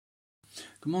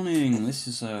Good morning. This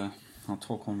is our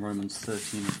talk on Romans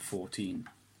 13 and 14.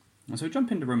 And so we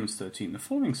jump into Romans 13. The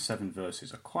following 7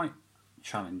 verses are quite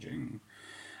challenging.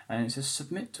 And it says,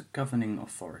 submit to governing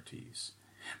authorities.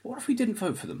 But what if we didn't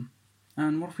vote for them?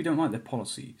 And what if we don't like their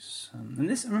policies? And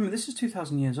remember, this is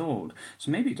 2,000 years old,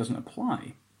 so maybe it doesn't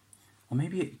apply. Or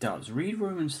maybe it does. Read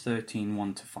Romans 13,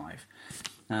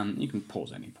 1-5. You can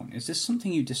pause at any point. Is this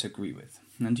something you disagree with?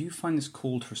 And do you find this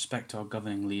call to respect our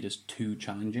governing leaders too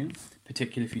challenging,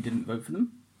 particularly if you didn't vote for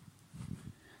them?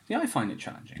 See, I find it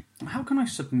challenging. How can I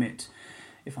submit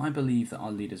if I believe that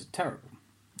our leaders are terrible?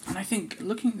 And I think,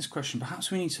 looking at this question, perhaps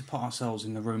we need to put ourselves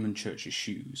in the Roman Church's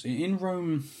shoes. In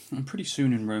Rome, and pretty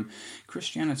soon in Rome,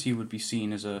 Christianity would be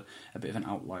seen as a bit of an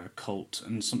outlier cult,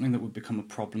 and something that would become a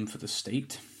problem for the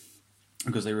state,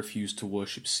 because they refused to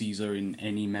worship Caesar in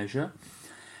any measure.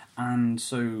 And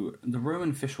so the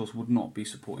Roman officials would not be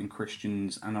supporting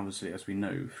Christians, and obviously, as we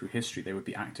know through history, they would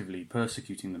be actively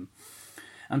persecuting them.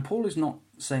 And Paul is not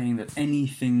saying that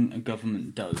anything a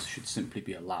government does should simply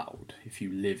be allowed if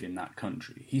you live in that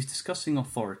country. He's discussing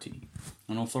authority,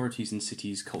 and authorities in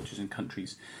cities, cultures, and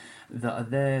countries that are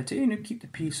there to keep the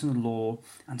peace and the law.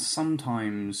 And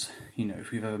sometimes,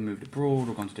 if we've ever moved abroad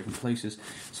or gone to different places,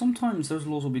 sometimes those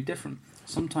laws will be different.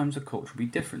 Sometimes the culture will be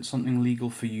different. Something legal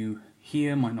for you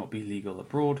here might not be legal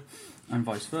abroad, and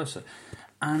vice versa.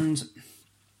 And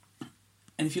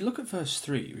if you look at verse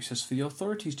 3, he says, for the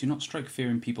authorities do not strike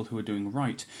fear in people who are doing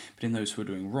right, but in those who are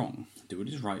doing wrong. Do what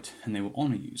is right, and they will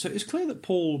honour you. So it's clear that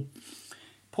Paul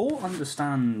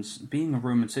understands, being a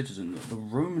Roman citizen, that the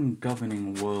Roman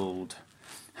governing world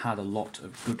had a lot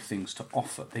of good things to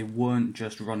offer. They weren't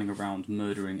just running around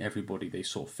murdering everybody they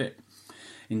saw fit.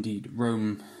 Indeed,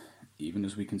 Rome, even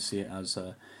as we can see it as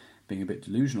being a bit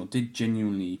delusional, did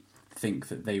genuinely think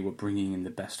that they were bringing in the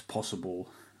best possible,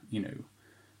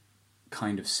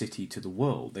 kind of city to the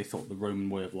world. They thought the Roman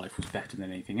way of life was better than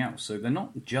anything else. So they're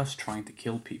not just trying to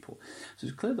kill people. So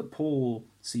it's clear that Paul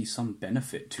sees some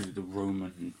benefit to the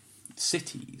Roman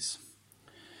cities.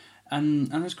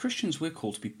 And as Christians, we're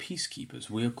called to be peacekeepers.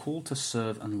 We are called to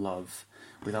serve and love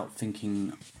without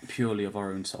thinking purely of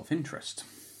our own self-interest.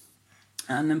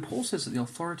 And then Paul says that the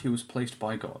authority was placed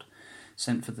by God,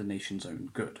 sent for the nation's own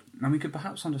good. And we could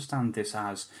perhaps understand this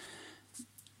as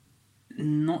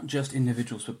not just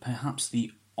individuals, but perhaps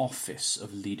the office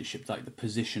of leadership, like the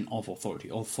position of authority.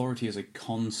 Authority as a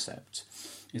concept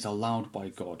is allowed by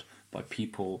God, by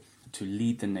people, to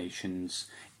lead the nations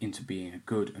into being a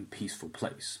good and peaceful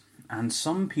place. And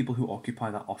some people who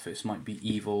occupy that office might be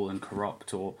evil and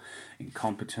corrupt or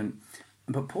incompetent,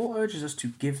 but Paul urges us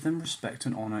to give them respect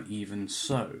and honour even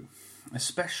so,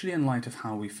 especially in light of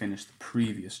how we finished the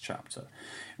previous chapter.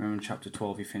 Remember in chapter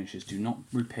 12 he finishes, do not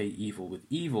repay evil with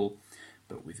evil,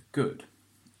 but with good.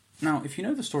 Now, if you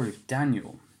know the story of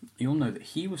Daniel, you'll know that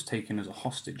he was taken as a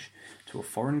hostage to a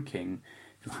foreign king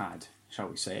who had, shall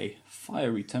we say, a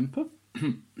fiery temper.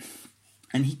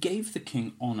 And he gave the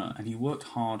king honour, and he worked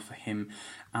hard for him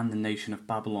and the nation of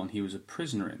Babylon he was a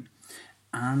prisoner in,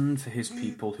 and for his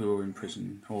people who were in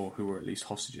prison, or who were at least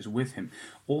hostages with him,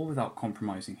 all without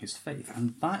compromising his faith.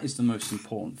 And that is the most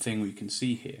important thing we can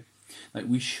see here. Like,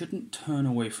 we shouldn't turn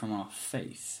away from our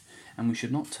faith, and we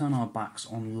should not turn our backs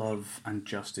on love and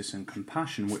justice and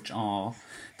compassion, which are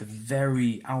the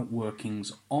very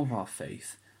outworkings of our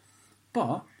faith.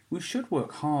 But we should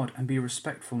work hard and be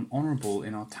respectful and honourable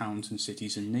in our towns and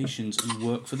cities and nations and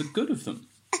work for the good of them.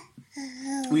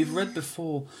 We've read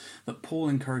before that Paul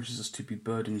encourages us to be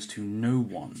burdens to no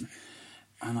one,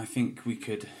 and I think we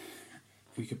could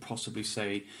possibly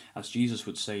say, as Jesus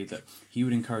would say, that he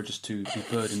would encourage us to be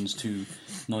burdens to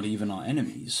not even our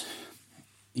enemies.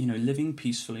 Living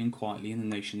peacefully and quietly in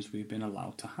the nations we've been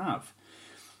allowed to have.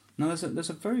 Now, there's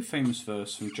a very famous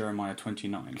verse from Jeremiah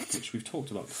 29, which we've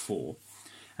talked about before,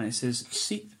 and it says,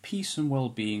 seek the peace and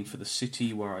well-being for the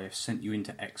city where I have sent you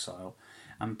into exile,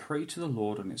 and pray to the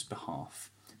Lord on its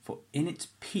behalf, for in its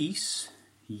peace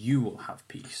you will have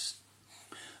peace.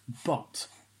 But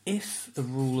if the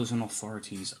rulers and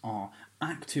authorities are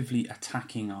actively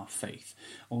attacking our faith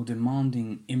or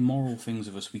demanding immoral things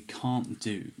of us we can't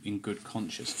do in good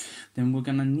conscience, then we're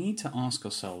going to need to ask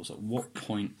ourselves at what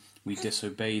point we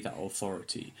disobey that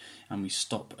authority and we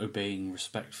stop obeying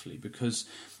respectfully,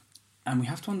 and we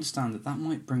have to understand that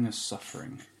might bring us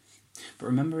suffering. But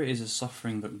remember, it is a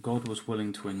suffering that God was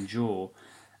willing to endure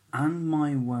and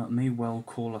may well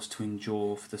call us to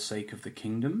endure for the sake of the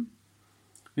kingdom.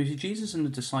 Because Jesus and the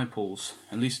disciples,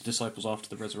 at least the disciples after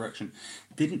the resurrection,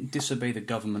 didn't disobey the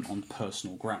government on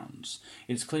personal grounds.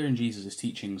 It's clear in Jesus'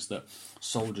 teachings that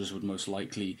soldiers would most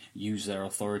likely use their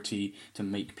authority to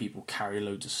make people carry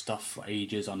loads of stuff for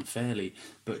ages unfairly.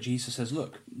 But Jesus says,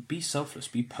 look, be selfless,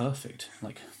 be perfect,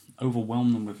 like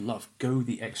overwhelm them with love, go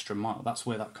the extra mile. That's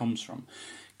where that comes from.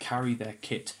 Carry their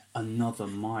kit another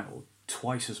mile,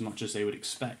 twice as much as they would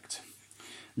expect.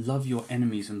 Love your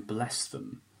enemies and bless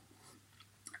them.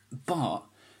 But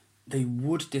they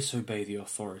would disobey the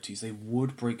authorities, they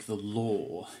would break the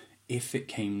law if it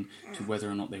came to whether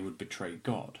or not they would betray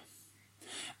God.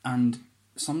 And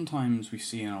sometimes we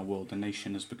see in our world the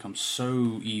nation has become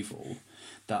so evil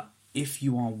that if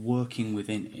you are working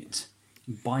within it,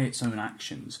 by its own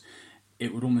actions,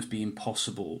 it would almost be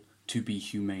impossible to be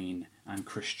humane and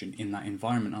Christian in that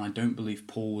environment. And I don't believe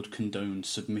Paul would condone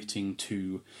submitting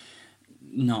to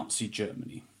Nazi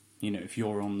Germany. You know, if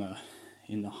you're in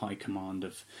the high command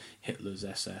of Hitler's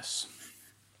SS,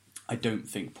 I don't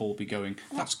think Paul will be going,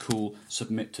 that's cool,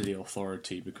 submit to the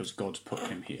authority because God's put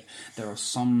him here. There are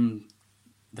some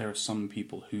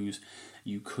people whose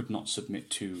you could not submit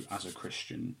to as a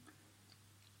Christian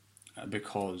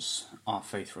because our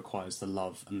faith requires the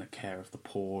love and the care of the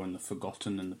poor and the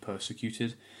forgotten and the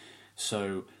persecuted.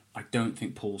 So I don't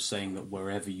think Paul's saying that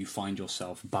wherever you find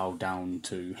yourself, bow down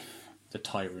to the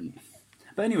tyrant.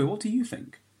 But anyway, what do you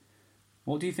think?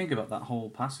 What do you think about that whole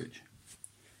passage?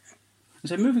 And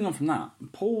so moving on from that,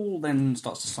 Paul then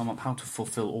starts to sum up how to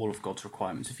fulfill all of God's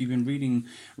requirements. If you've been reading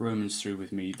Romans through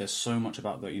with me, there's so much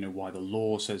about the, why the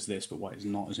law says this, but why it's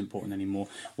not as important anymore,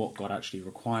 what God actually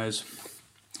requires.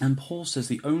 And Paul says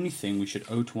the only thing we should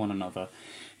owe to one another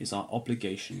is our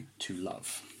obligation to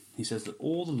love. He says that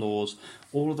all the laws,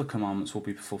 all of the commandments will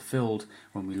be fulfilled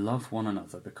when we love one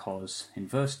another because, in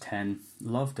verse 10,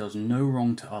 love does no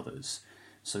wrong to others,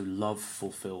 so love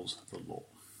fulfills the law.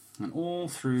 And all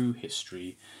through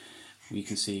history, we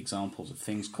can see examples of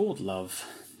things called love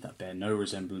that bear no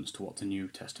resemblance to what the New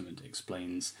Testament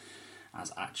explains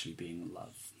as actually being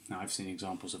love. Now, I've seen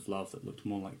examples of love that looked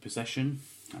more like possession.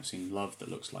 I've seen love that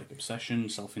looks like obsession,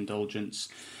 self-indulgence,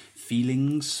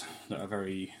 feelings that are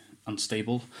very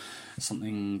unstable,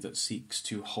 something that seeks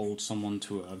to hold someone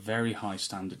to a very high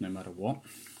standard no matter what,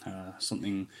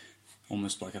 something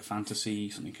almost like a fantasy,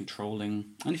 something controlling.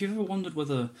 And if you've ever wondered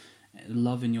whether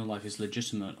love in your life is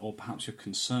legitimate or perhaps you're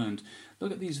concerned,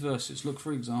 look at these verses. Look,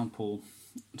 for example,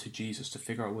 to Jesus to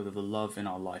figure out whether the love in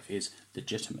our life is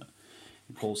legitimate.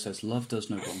 And Paul says, love does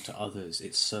no wrong to others,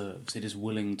 it serves, it is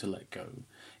willing to let go,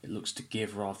 it looks to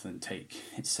give rather than take,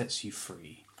 it sets you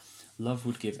free. Love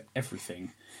would give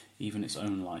everything, even its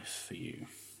own life for you.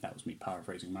 That was me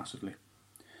paraphrasing massively.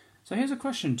 So here's a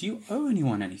question, do you owe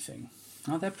anyone anything?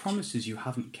 Are there promises you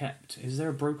haven't kept? Is there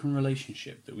a broken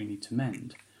relationship that we need to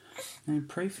mend? And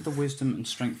pray for the wisdom and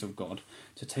strength of God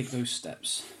to take those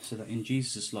steps so that in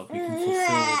Jesus' love we can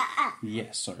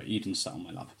fulfill... Eden sat on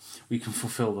my lap. We can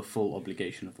fulfill the full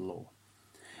obligation of the law.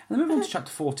 And then move on to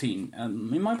chapter 14.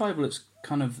 In my Bible it's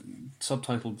kind of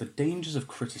subtitled The Dangers of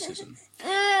Criticism.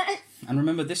 And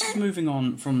remember, this is moving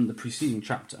on from the preceding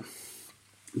chapter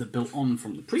that built on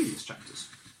from the previous chapters.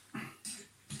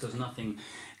 Because nothing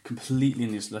completely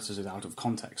in these letters is out of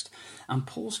context. And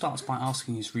Paul starts by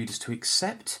asking his readers to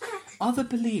accept other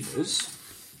believers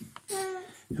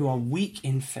who are weak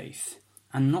in faith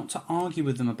and not to argue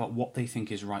with them about what they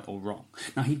think is right or wrong.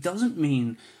 Now, he doesn't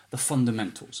mean the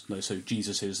fundamentals, so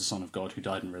Jesus is the Son of God who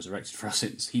died and resurrected for our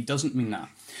sins. He doesn't mean that.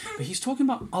 But he's talking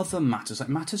about other matters, like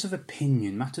matters of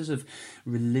opinion, matters of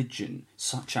religion,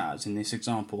 such as, in this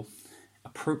example,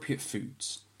 appropriate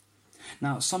foods.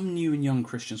 Now, some new and young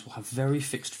Christians will have very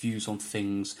fixed views on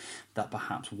things that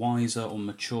perhaps wiser or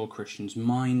mature Christians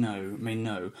may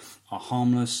know are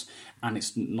harmless, and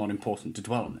it's not important to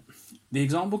dwell on it. The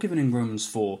example given in Romans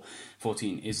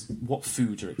 4:14 is what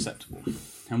foods are acceptable.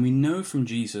 And we know from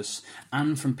Jesus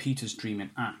and from Peter's dream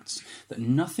in Acts that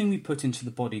nothing we put into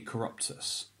the body corrupts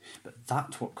us, but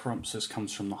that what corrupts us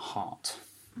comes from the heart.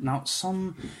 Now,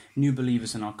 some new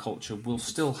believers in our culture will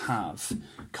still have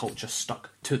culture stuck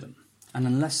to them. And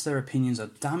unless their opinions are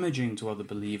damaging to other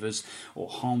believers or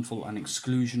harmful and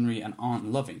exclusionary and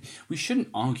aren't loving, we shouldn't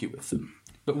argue with them,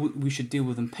 but we should deal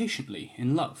with them patiently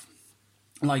in love.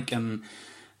 Like,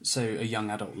 say, a young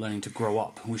adult learning to grow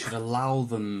up, we should allow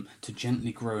them to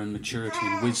gently grow in maturity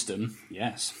and wisdom,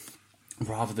 yes,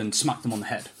 rather than smack them on the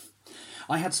head.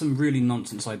 I had some really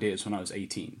nonsense ideas when I was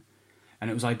 18. And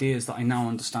it was ideas that I now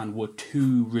understand were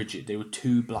too rigid. They were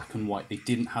too black and white. They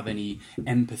didn't have any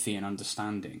empathy and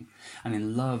understanding. And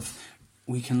in love,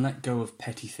 we can let go of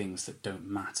petty things that don't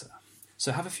matter.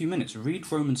 So have a few minutes.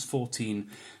 Read Romans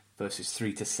 14, verses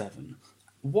 3 to 7.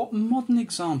 What modern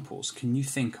examples can you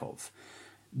think of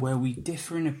where we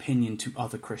differ in opinion to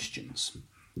other Christians?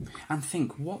 And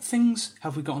think, what things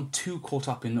have we gotten too caught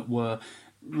up in that were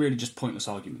really just pointless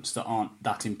arguments that aren't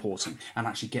that important and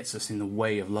actually gets us in the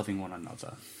way of loving one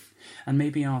another? And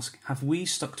maybe ask, have we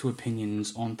stuck to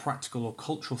opinions on practical or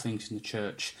cultural things in the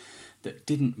church that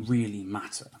didn't really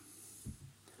matter?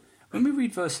 When we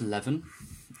read verse 11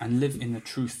 and live in the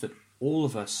truth that all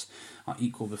of us are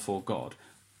equal before God,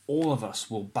 all of us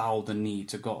will bow the knee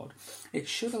to God, it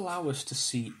should allow us to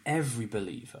see every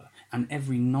believer and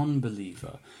every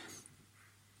non-believer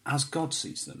as God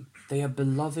sees them. They are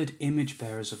beloved image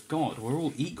bearers of God. We're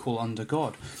all equal under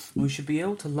God. We should be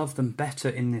able to love them better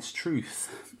in this truth.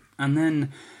 And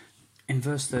then in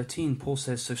verse 13, Paul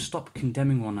says, so stop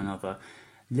condemning one another.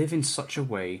 Live in such a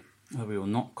way that we will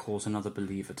not cause another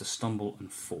believer to stumble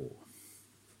and fall.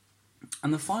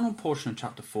 And the final portion of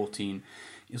chapter 14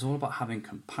 is all about having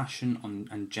compassion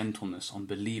and gentleness on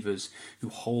believers who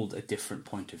hold a different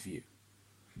point of view.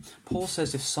 Paul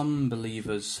says if some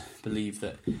believers believe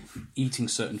that eating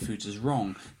certain foods is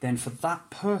wrong, then for that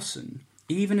person,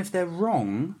 even if they're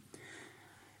wrong,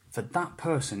 for that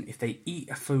person, if they eat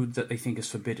a food that they think is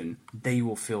forbidden, they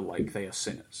will feel like they are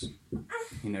sinners.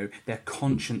 Their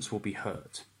conscience will be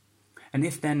hurt. And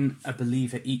if then a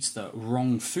believer eats the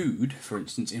wrong food, for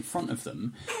instance, in front of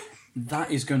them,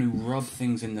 that is going to rub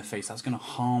things in their face. That's going to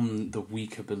harm the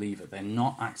weaker believer. They're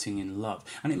not acting in love.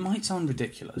 And it might sound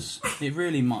ridiculous. It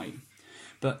really might.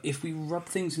 But if we rub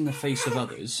things in the face of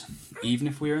others, even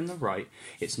if we're in the right,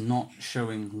 it's not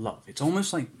showing love. It's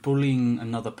almost like bullying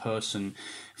another person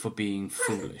for being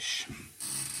foolish.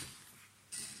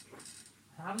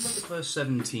 Have a look at verse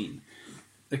 17.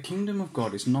 The kingdom of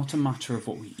God is not a matter of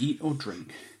what we eat or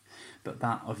drink, but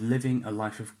that of living a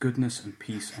life of goodness and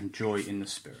peace and joy in the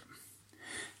Spirit.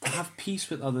 To have peace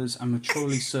with others and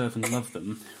maturely serve and love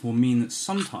them will mean that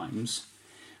sometimes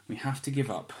we have to give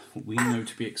up what we know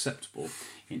to be acceptable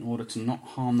in order to not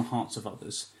harm the hearts of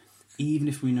others, even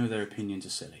if we know their opinions are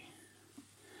silly.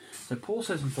 So Paul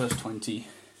says in verse 20,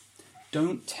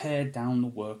 don't tear down the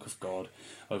work of God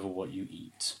over what you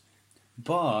eat.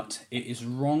 But it is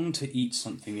wrong to eat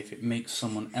something if it makes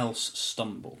someone else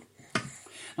stumble.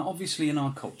 Now, obviously, in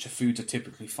our culture, foods are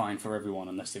typically fine for everyone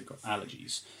unless they've got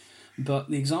allergies. But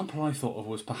the example I thought of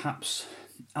was perhaps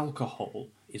alcohol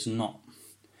is not.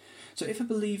 So if a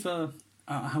believer,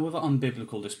 however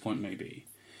unbiblical this point may be,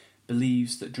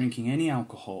 believes that drinking any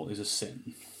alcohol is a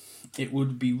sin, it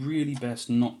would be really best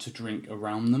not to drink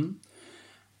around them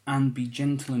and be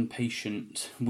gentle and patient with